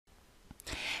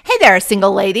there,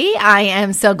 single lady. I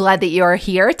am so glad that you're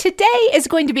here. Today is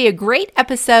going to be a great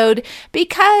episode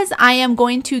because I am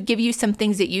going to give you some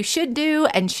things that you should do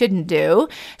and shouldn't do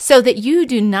so that you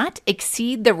do not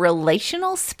exceed the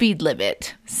relational speed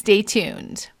limit. Stay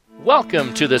tuned.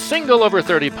 Welcome to the Single Over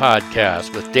 30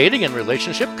 podcast with dating and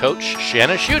relationship coach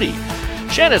Shanna Schutte.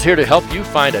 Shanna's here to help you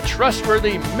find a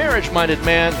trustworthy, marriage-minded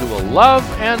man who will love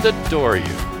and adore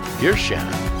you. Here's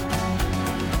Shanna.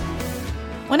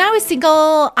 When I was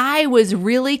single, I was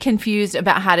really confused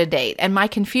about how to date, and my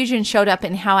confusion showed up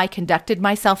in how I conducted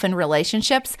myself in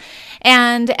relationships.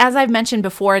 And as I've mentioned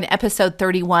before in episode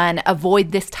 31,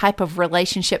 avoid this type of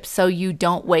relationship so you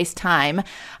don't waste time.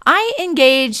 I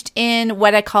engaged in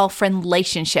what I call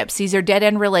friendlationships. These are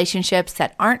dead-end relationships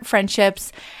that aren't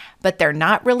friendships, but they're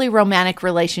not really romantic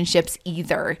relationships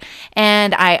either.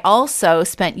 And I also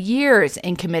spent years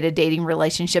in committed dating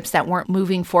relationships that weren't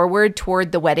moving forward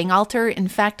toward the wedding altar. In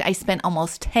fact, I spent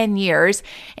almost 10 years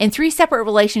in 3 separate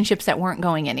relationships that weren't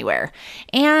going anywhere.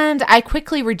 And I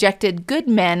quickly rejected good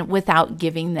men without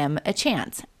giving them a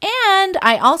chance. And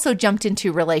I also jumped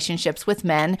into relationships with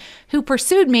men who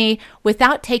pursued me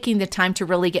without taking the time to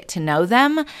really get to know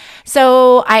them.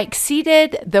 So I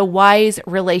exceeded the wise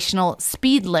relational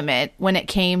speed limit when it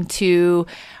came to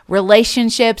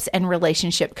relationships and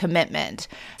relationship commitment.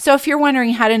 So if you're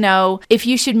wondering how to know if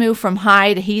you should move from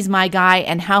hi to he's my guy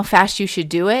and how fast you should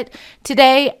do it,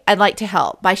 today I'd like to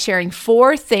help by sharing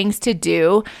 4 things to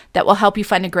do that will help you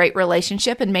find a great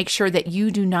relationship and make sure that you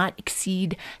do not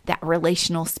exceed that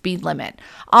relational speed limit.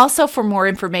 Also, for more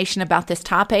information about this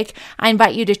topic, I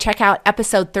invite you to check out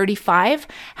episode 35,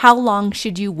 How Long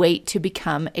Should You Wait to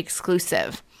Become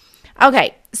Exclusive?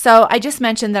 Okay, so I just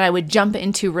mentioned that I would jump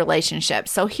into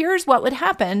relationships. So here's what would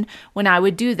happen when I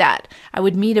would do that. I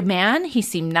would meet a man, he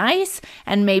seemed nice,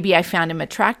 and maybe I found him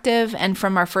attractive. And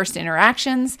from our first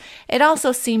interactions, it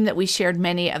also seemed that we shared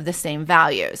many of the same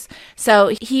values.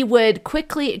 So he would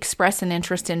quickly express an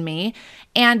interest in me.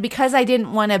 And because I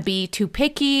didn't want to be too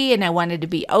picky and I wanted to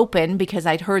be open because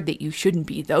I'd heard that you shouldn't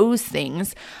be those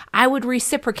things, I would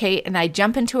reciprocate and I'd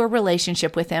jump into a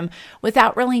relationship with him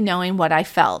without really knowing what I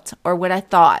felt or what I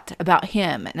thought about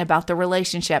him and about the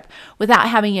relationship without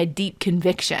having a deep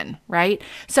conviction, right?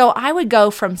 So I would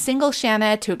go from single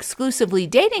Shanna to exclusively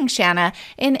dating Shanna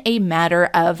in a matter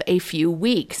of a few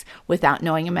weeks without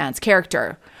knowing a man's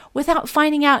character, without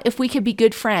finding out if we could be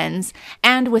good friends,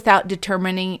 and without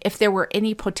determining if there were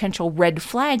any potential red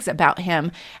flags about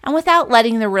him, and without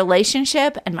letting the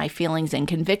relationship and my feelings and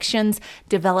convictions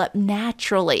develop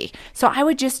naturally. So I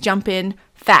would just jump in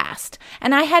fast.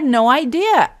 And I had no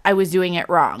idea I was doing it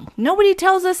wrong. Nobody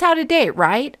tells us how to date,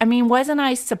 right? I mean, wasn't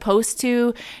I supposed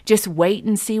to just wait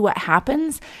and see what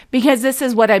happens? Because this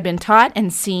is what I've been taught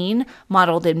and seen,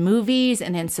 modeled in movies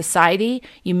and in society.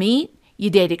 You meet, you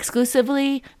date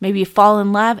exclusively, maybe you fall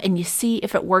in love, and you see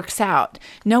if it works out.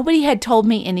 Nobody had told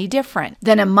me any different.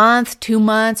 Then a month, 2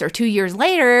 months, or 2 years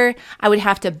later, I would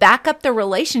have to back up the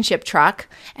relationship truck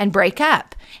and break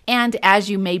up. And as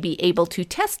you may be able to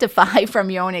testify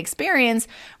from your own experience,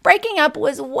 breaking up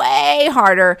was way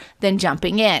harder than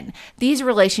jumping in. These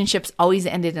relationships always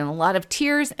ended in a lot of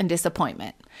tears and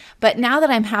disappointment. But now that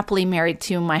I'm happily married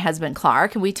to my husband,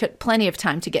 Clark, and we took plenty of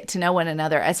time to get to know one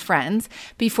another as friends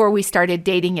before we started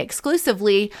dating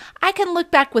exclusively, I can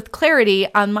look back with clarity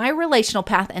on my relational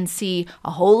path and see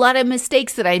a whole lot of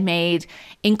mistakes that I made,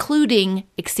 including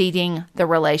exceeding the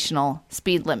relational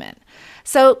speed limit.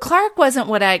 So Clark wasn't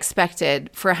what I expected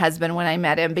for a husband when I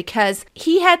met him because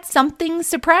he had something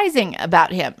surprising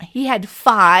about him. He had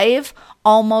 5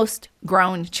 almost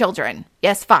grown children.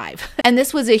 Yes, 5. And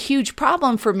this was a huge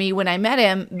problem for me when I met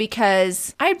him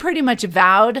because I had pretty much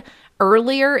vowed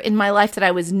earlier in my life that I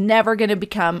was never going to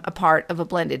become a part of a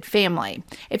blended family.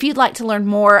 If you'd like to learn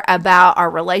more about our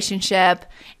relationship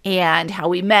and how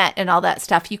we met and all that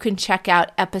stuff, you can check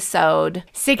out episode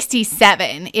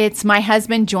 67. It's My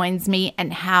Husband Joins Me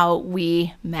and How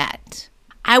We Met.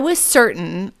 I was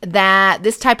certain that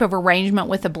this type of arrangement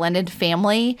with a blended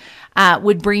family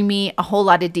would bring me a whole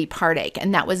lot of deep heartache,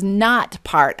 and that was not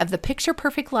part of the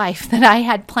picture-perfect life that I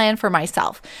had planned for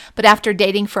myself. But after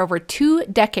dating for over 2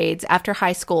 decades after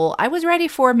high school, I was ready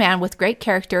for a man with great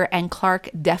character, and Clark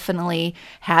definitely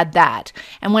had that.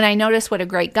 And when I noticed what a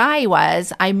great guy he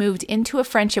was, I moved into a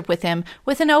friendship with him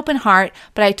with an open heart,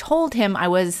 but I told him I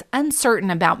was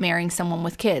uncertain about marrying someone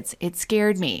with kids. It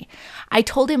scared me. I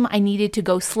told him I needed to go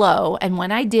go slow. And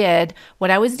when I did,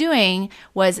 what I was doing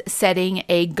was setting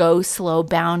a go slow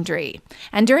boundary.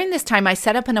 And during this time, I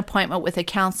set up an appointment with a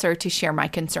counselor to share my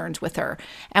concerns with her.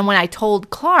 And when I told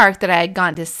Clark that I had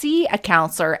gone to see a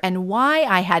counselor and why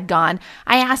I had gone,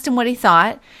 I asked him what he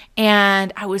thought.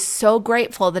 And I was so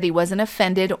grateful that he wasn't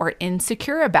offended or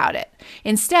insecure about it.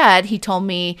 Instead, he told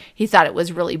me he thought it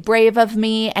was really brave of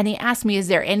me, and he asked me, is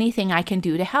there anything I can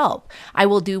do to help? I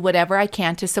will do whatever I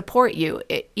can to support you.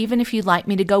 Even if you'd like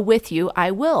me to go with you,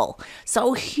 I will.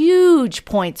 So huge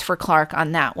points for Clark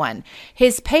on that one.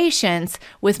 His patience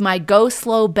with my go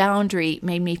slow boundary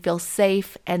made me feel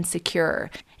safe and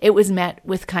secure. It was met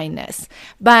with kindness.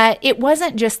 But it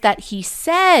wasn't just that he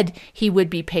said he would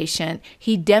be patient,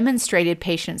 he demonstrated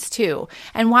patience too.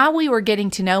 And while we were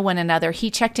getting to know one another, he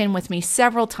checked in with me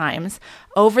several times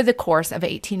over the course of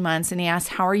 18 months, and he asked,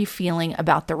 how are you feeling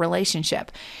about the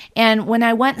relationship? And when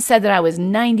I went and said that I was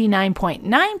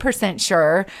 99.9%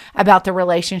 sure about the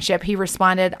relationship, he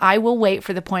responded, I will wait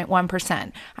for the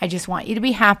 0.1%. I just want you to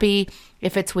be happy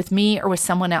if it's with me or with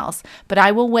someone else, but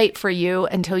I will wait for you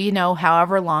until you know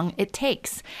however long it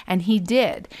takes. And he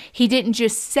did. He didn't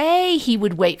just say he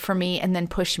would wait for me and then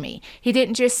push me. He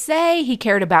didn't just say he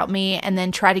cared about me and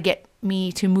then try to get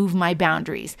me to move my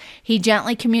boundaries. He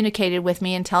gently communicated with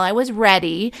me until I was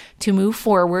ready to move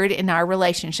forward in our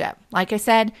relationship. Like I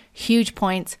said, huge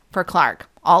points for Clark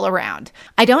all around.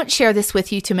 I don't share this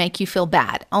with you to make you feel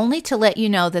bad, only to let you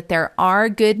know that there are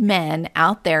good men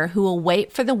out there who will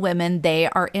wait for the women they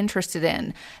are interested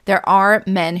in. There are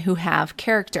men who have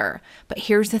character. But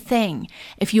here's the thing.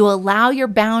 If you allow your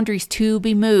boundaries to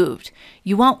be moved,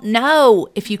 you won't know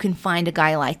if you can find a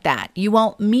guy like that. You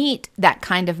won't meet that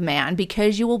kind of man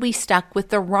because you will be stuck with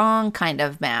the wrong kind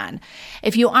of man.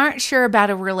 If you aren't sure about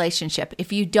a relationship,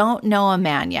 if you don't know a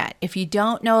man yet, if you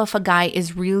don't know if a guy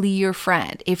is really your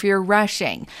friend, if you're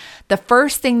rushing, the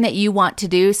first thing that you want to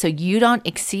do so you don't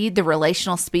exceed the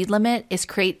relational speed limit is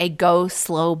create a go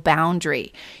slow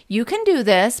boundary. You can do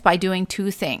this by doing two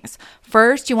things.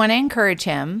 First, you want to encourage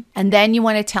him, and then you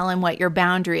want to tell him what your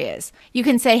boundary is. You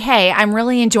can say, hey, I'm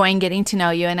really enjoying getting to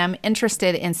know you, and I'm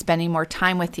interested in spending more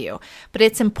time with you. But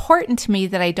it's important to me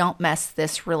that I don't mess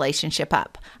this relationship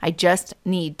up. I just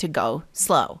need to go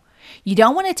slow. You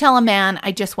don't want to tell a man,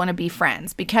 I just want to be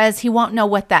friends, because he won't know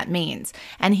what that means,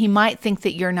 and he might think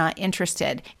that you're not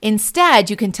interested.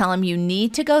 Instead, you can tell him you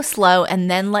need to go slow and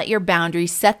then let your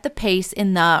boundaries set the pace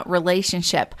in the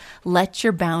relationship. Let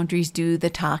your boundaries do the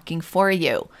talking for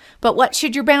you. But what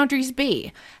should your boundaries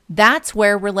be? That's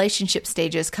where relationship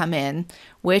stages come in,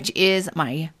 which is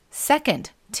my second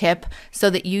tip so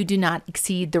that you do not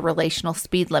exceed the relational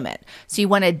speed limit. So you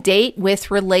want to date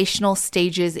with relational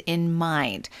stages in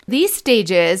mind. These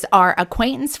stages are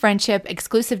acquaintance, friendship,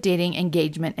 exclusive dating,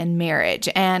 engagement, and marriage.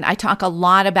 And I talk a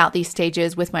lot about these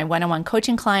stages with my one-on-one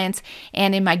coaching clients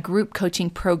and in my group coaching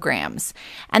programs.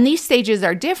 And these stages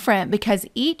are different because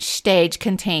each stage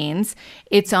contains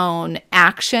its own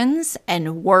actions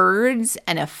and words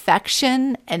and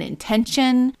affection and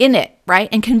intention in it, right?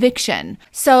 And conviction.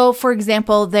 So, for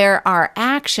example, there are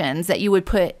actions that you would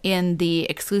put in the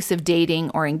exclusive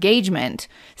dating or engagement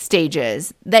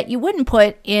stages that you wouldn't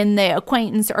put in the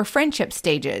acquaintance or friendship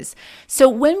stages. So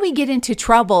when we get into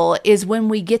trouble is when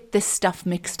we get this stuff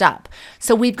mixed up.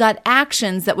 So we've got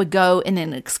actions that would go in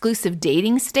an exclusive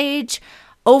dating stage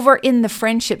over in the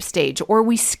friendship stage, or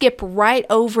we skip right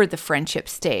over the friendship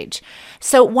stage.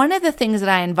 So one of the things that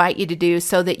I invite you to do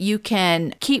so that you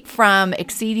can keep from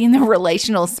exceeding the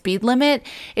relational speed limit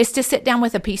is to sit down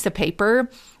with a piece of paper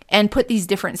and put these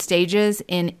different stages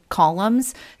in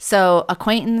columns. So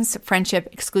acquaintance, friendship,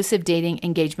 exclusive dating,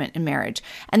 engagement, and marriage.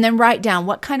 And then write down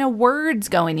what kind of words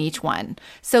go in each one.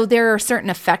 So there are certain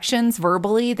affections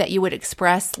verbally that you would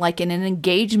express like in an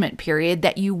engagement period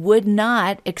that you would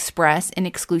not express in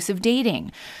exclusive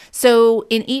dating. So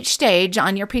in each stage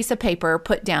on your piece of paper,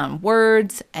 put down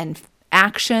words and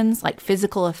actions like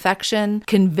physical affection,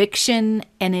 conviction,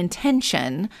 and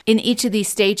intention in each of these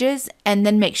stages, and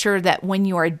then make sure that when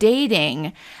you are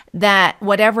dating, that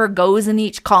whatever goes in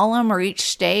each column or each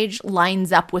stage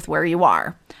lines up with where you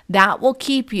are. That will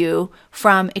keep you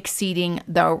from exceeding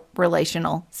the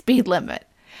relational speed limit.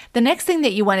 The next thing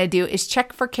that you want to do is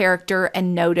check for character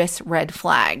and notice red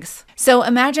flags. So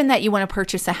imagine that you want to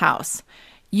purchase a house.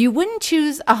 You wouldn't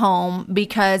choose a home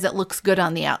because it looks good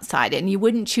on the outside, and you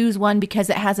wouldn't choose one because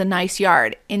it has a nice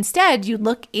yard. Instead, you'd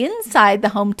look inside the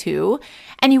home too,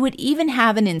 and you would even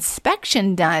have an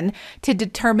inspection done to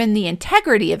determine the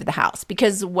integrity of the house.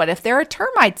 Because what if there are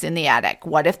termites in the attic?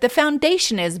 What if the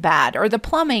foundation is bad or the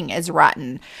plumbing is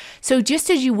rotten? So just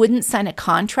as you wouldn't sign a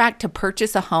contract to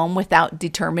purchase a home without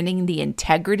determining the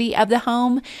integrity of the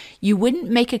home, you wouldn't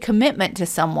make a commitment to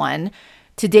someone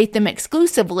to date them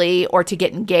exclusively or to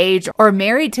get engaged or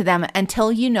married to them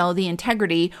until you know the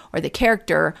integrity or the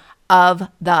character of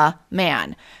the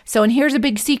man. So, and here's a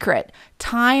big secret.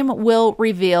 Time will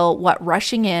reveal what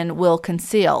rushing in will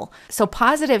conceal. So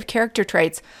positive character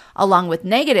traits along with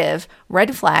negative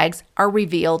red flags are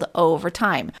revealed over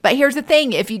time. But here's the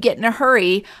thing, if you get in a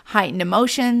hurry, heightened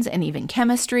emotions and even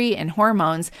chemistry and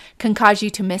hormones can cause you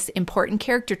to miss important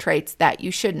character traits that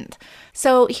you shouldn't.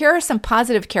 So here are some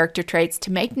positive character traits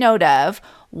to make note of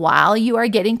while you are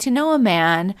getting to know a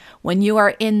man when you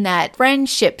are in that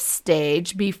friendship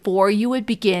stage before you would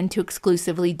begin to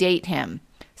exclusively date him.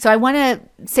 So I want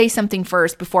to say something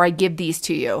first before I give these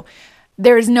to you.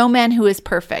 There is no man who is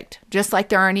perfect, just like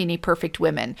there aren't any perfect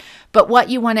women. But what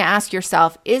you want to ask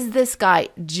yourself, is this guy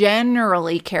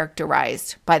generally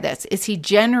characterized by this? Is he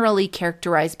generally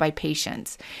characterized by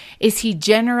patience? Is he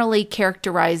generally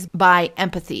characterized by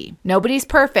empathy? Nobody's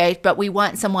perfect, but we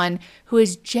want someone who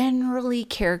is generally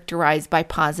characterized by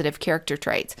positive character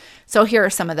traits. So here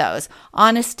are some of those: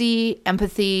 honesty,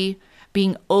 empathy,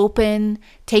 being open,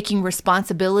 taking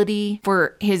responsibility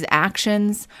for his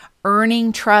actions,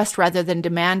 earning trust rather than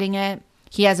demanding it.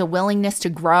 He has a willingness to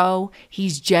grow.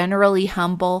 He's generally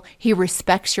humble. He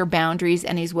respects your boundaries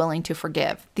and he's willing to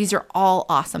forgive. These are all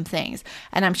awesome things.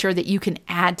 And I'm sure that you can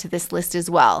add to this list as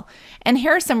well. And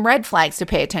here are some red flags to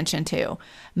pay attention to: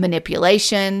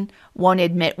 manipulation, won't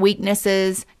admit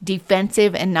weaknesses,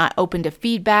 defensive and not open to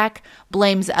feedback,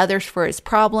 blames others for his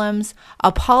problems,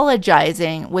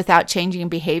 apologizing without changing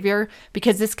behavior,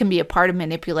 because this can be a part of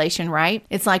manipulation, right?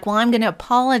 It's like, well, I'm going to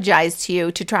apologize to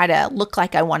you to try to look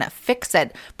like I want to fix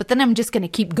it, but then I'm just going to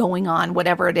keep going on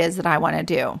whatever it is that I want to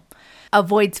do.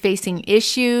 Avoids facing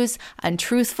issues,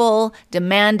 untruthful,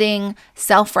 demanding,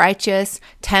 self-righteous,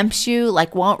 tempts you,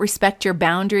 like won't respect your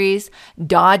boundaries,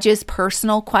 dodges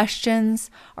personal questions,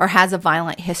 or has a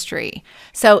violent history.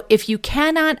 So if you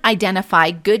cannot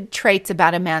identify good traits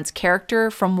about a man's character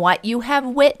from what you have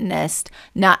witnessed,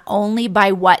 not only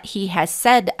by what he has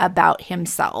said about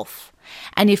himself,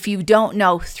 and if you don't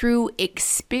know through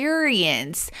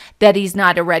experience that he's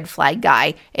not a red flag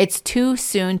guy, it's too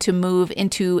soon to move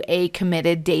into a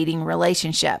committed dating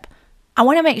relationship. I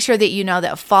want to make sure that you know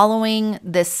that following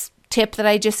this tip that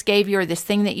I just gave you, or this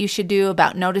thing that you should do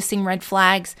about noticing red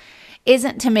flags,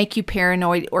 isn't to make you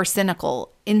paranoid or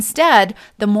cynical. Instead,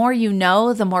 the more you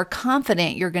know, the more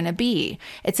confident you're going to be.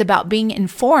 It's about being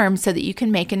informed so that you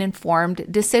can make an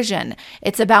informed decision.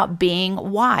 It's about being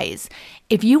wise.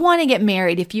 If you want to get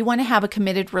married, if you want to have a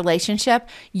committed relationship,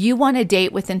 you want to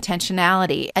date with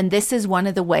intentionality. And this is one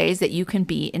of the ways that you can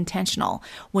be intentional.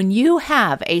 When you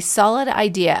have a solid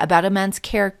idea about a man's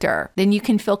character, then you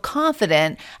can feel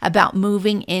confident about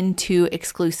moving into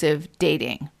exclusive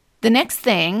dating. The next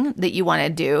thing that you want to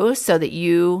do so that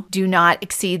you do not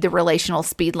exceed the relational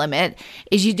speed limit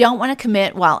is you don't want to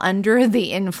commit while under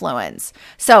the influence.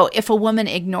 So if a woman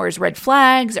ignores red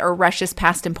flags or rushes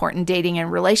past important dating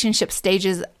and relationship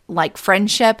stages like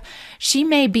friendship, she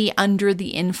may be under the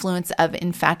influence of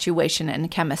infatuation and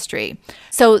chemistry.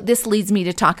 So this leads me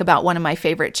to talk about one of my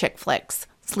favorite chick flicks,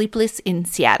 Sleepless in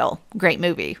Seattle. Great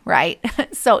movie, right?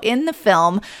 So in the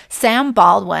film, Sam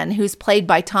Baldwin, who's played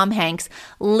by Tom Hanks,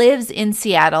 lives in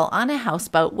Seattle on a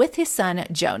houseboat with his son,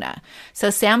 Jonah. So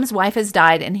Sam's wife has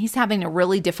died and he's having a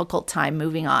really difficult time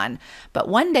moving on. But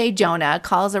one day, Jonah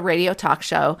calls a radio talk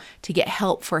show to get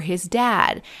help for his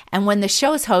dad. And when the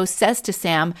show's host says to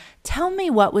Sam, "Tell me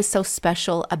what was so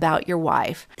special about your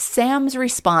wife," Sam's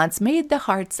response made the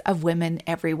hearts of women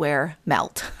everywhere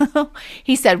melt.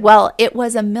 He said, "Well, it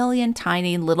was a million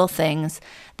tiny little things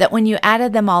that when you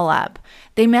added them all up,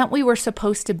 they meant we were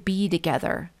supposed to be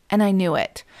together. And I knew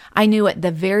it. I knew it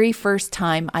the very first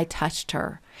time I touched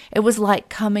her. It was like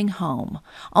coming home,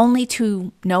 only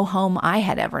to no home I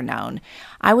had ever known.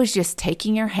 I was just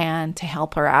taking her hand to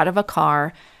help her out of a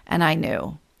car, and I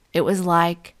knew. It was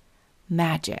like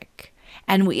magic."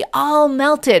 And we all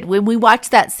melted when we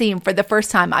watched that scene for the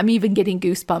first time. I'm even getting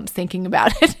goosebumps thinking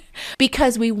about it.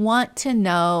 because we want to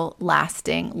know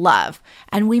lasting love.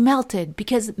 And we melted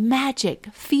because magic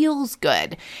feels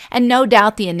good. And no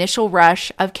doubt the initial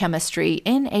rush of chemistry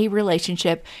in a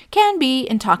relationship can be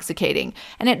intoxicating.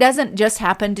 And it doesn't just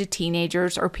happen to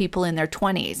teenagers or people in their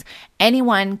 20s.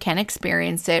 Anyone can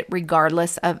experience it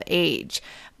regardless of age.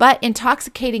 But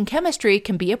intoxicating chemistry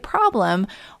can be a problem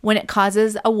when it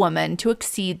causes a woman to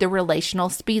exceed the relational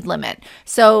speed limit.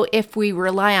 So if we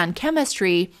rely on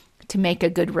chemistry to make a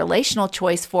good relational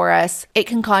choice for us, it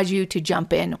can cause you to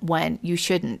jump in when you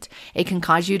shouldn't. It can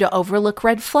cause you to overlook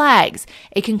red flags.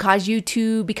 It can cause you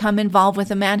to become involved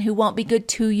with a man who won't be good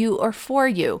to you or for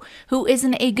you, who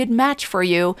isn't a good match for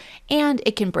you, and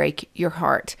it can break your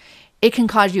heart. It can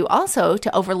cause you also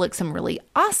to overlook some really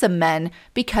awesome men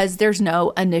because there's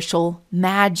no initial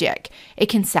magic. It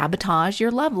can sabotage your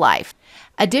love life.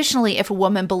 Additionally, if a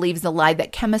woman believes the lie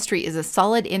that chemistry is a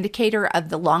solid indicator of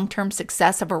the long-term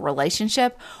success of a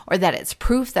relationship, or that it's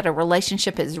proof that a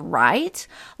relationship is right,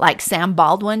 like Sam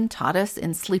Baldwin taught us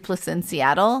in Sleepless in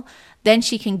Seattle, then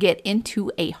she can get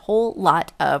into a whole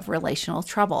lot of relational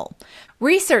trouble.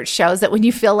 Research shows that when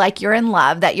you feel like you're in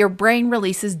love, that your brain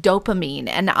releases dopamine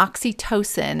and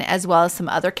oxytocin, as well as some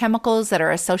other chemicals that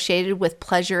are associated with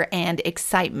pleasure and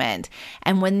excitement.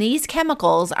 And when these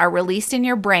chemicals are released in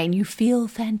your brain, you feel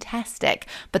fantastic.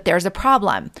 But there's a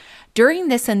problem. During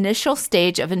this initial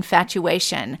stage of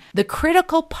infatuation, the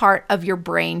critical part of your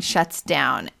brain shuts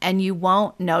down and you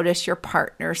won't notice your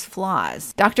partner's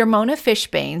flaws. Dr. Mona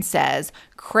Fishbane says,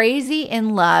 crazy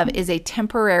in love is a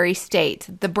temporary state.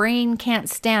 The brain can't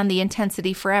stand the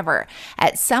intensity forever.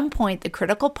 At some point, the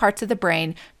critical parts of the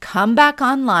brain come back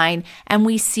online and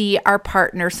we see our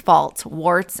partner's faults,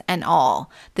 warts and all.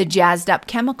 The jazzed up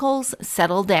chemicals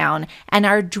settle down and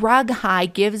our drug high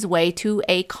gives way to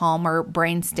a calmer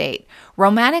brain state.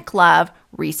 Romantic love,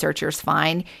 researchers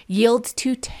find, yields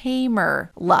to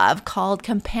tamer love called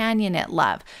companionate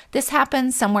love. This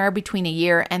happens somewhere between 1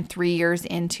 year and 3 years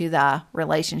into the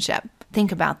relationship.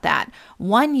 Think about that.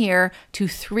 1 year to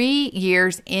 3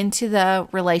 years into the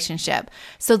relationship.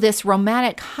 So this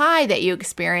romantic high that you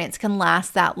experience can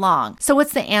last that long. So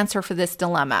what's the answer for this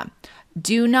dilemma?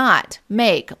 Do not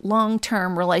make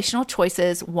long-term relational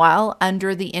choices while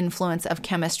under the influence of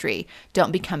chemistry.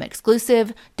 Don't become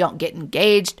exclusive. Don't get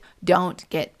engaged. Don't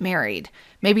get married.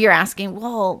 Maybe you're asking,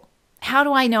 well, how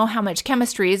do I know how much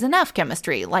chemistry is enough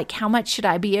chemistry? Like, how much should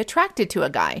I be attracted to a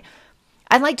guy?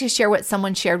 I'd like to share what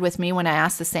someone shared with me when I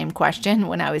asked the same question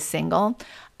when I was single.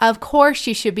 Of course,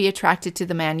 you should be attracted to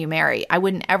the man you marry. I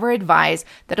wouldn't ever advise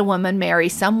that a woman marry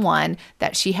someone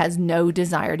that she has no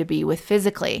desire to be with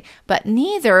physically. But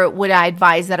neither would I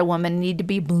advise that a woman need to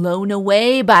be blown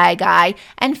away by a guy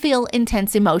and feel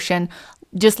intense emotion,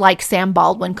 just like Sam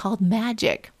Baldwin called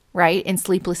magic, right, in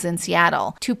Sleepless in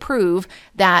Seattle, to prove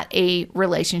that a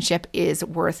relationship is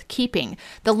worth keeping.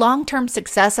 The long-term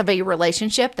success of a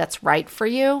relationship that's right for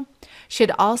you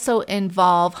should also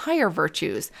involve higher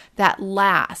virtues that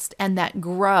last and that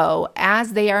grow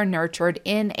as they are nurtured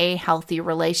in a healthy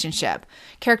relationship.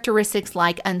 Characteristics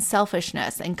like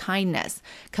unselfishness and kindness,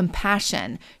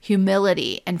 compassion,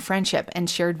 humility, and friendship and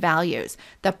shared values.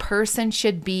 The person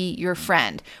should be your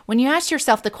friend. When you ask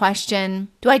yourself the question,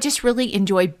 do I just really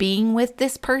enjoy being with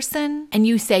this person? And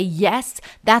you say yes,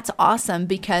 that's awesome,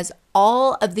 because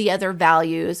all of the other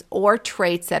values or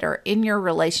traits that are in your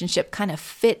relationship kind of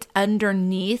fit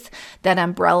underneath that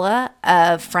umbrella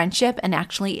of friendship and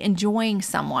actually enjoying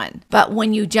someone. But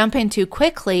when you jump in too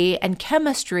quickly and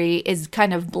chemistry is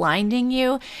kind of blinding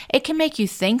you, it can make you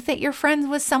think that you're friends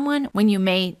with someone when you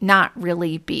may not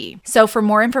really be. So for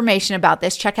more information about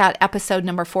this, check out episode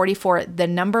number 44, the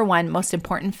number one most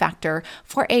important factor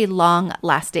for a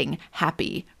long-lasting,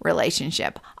 happy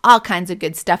relationship. All kinds of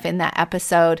good stuff in that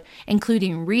episode,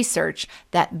 including research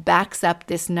that backs up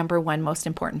this number one most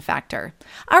important factor.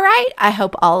 All right, I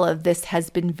hope all of this has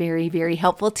been very, very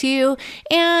helpful to you.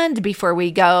 And before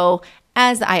we go,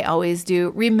 as I always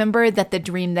do, remember that the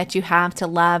dream that you have to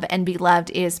love and be loved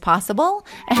is possible.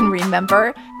 And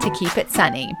remember to keep it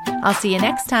sunny. I'll see you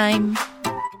next time.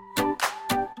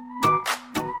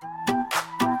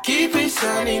 Keep it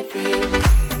sunny, baby.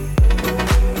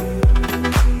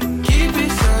 Keep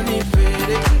it sunny,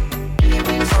 baby.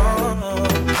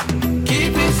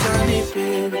 Keep it sunny,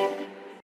 baby.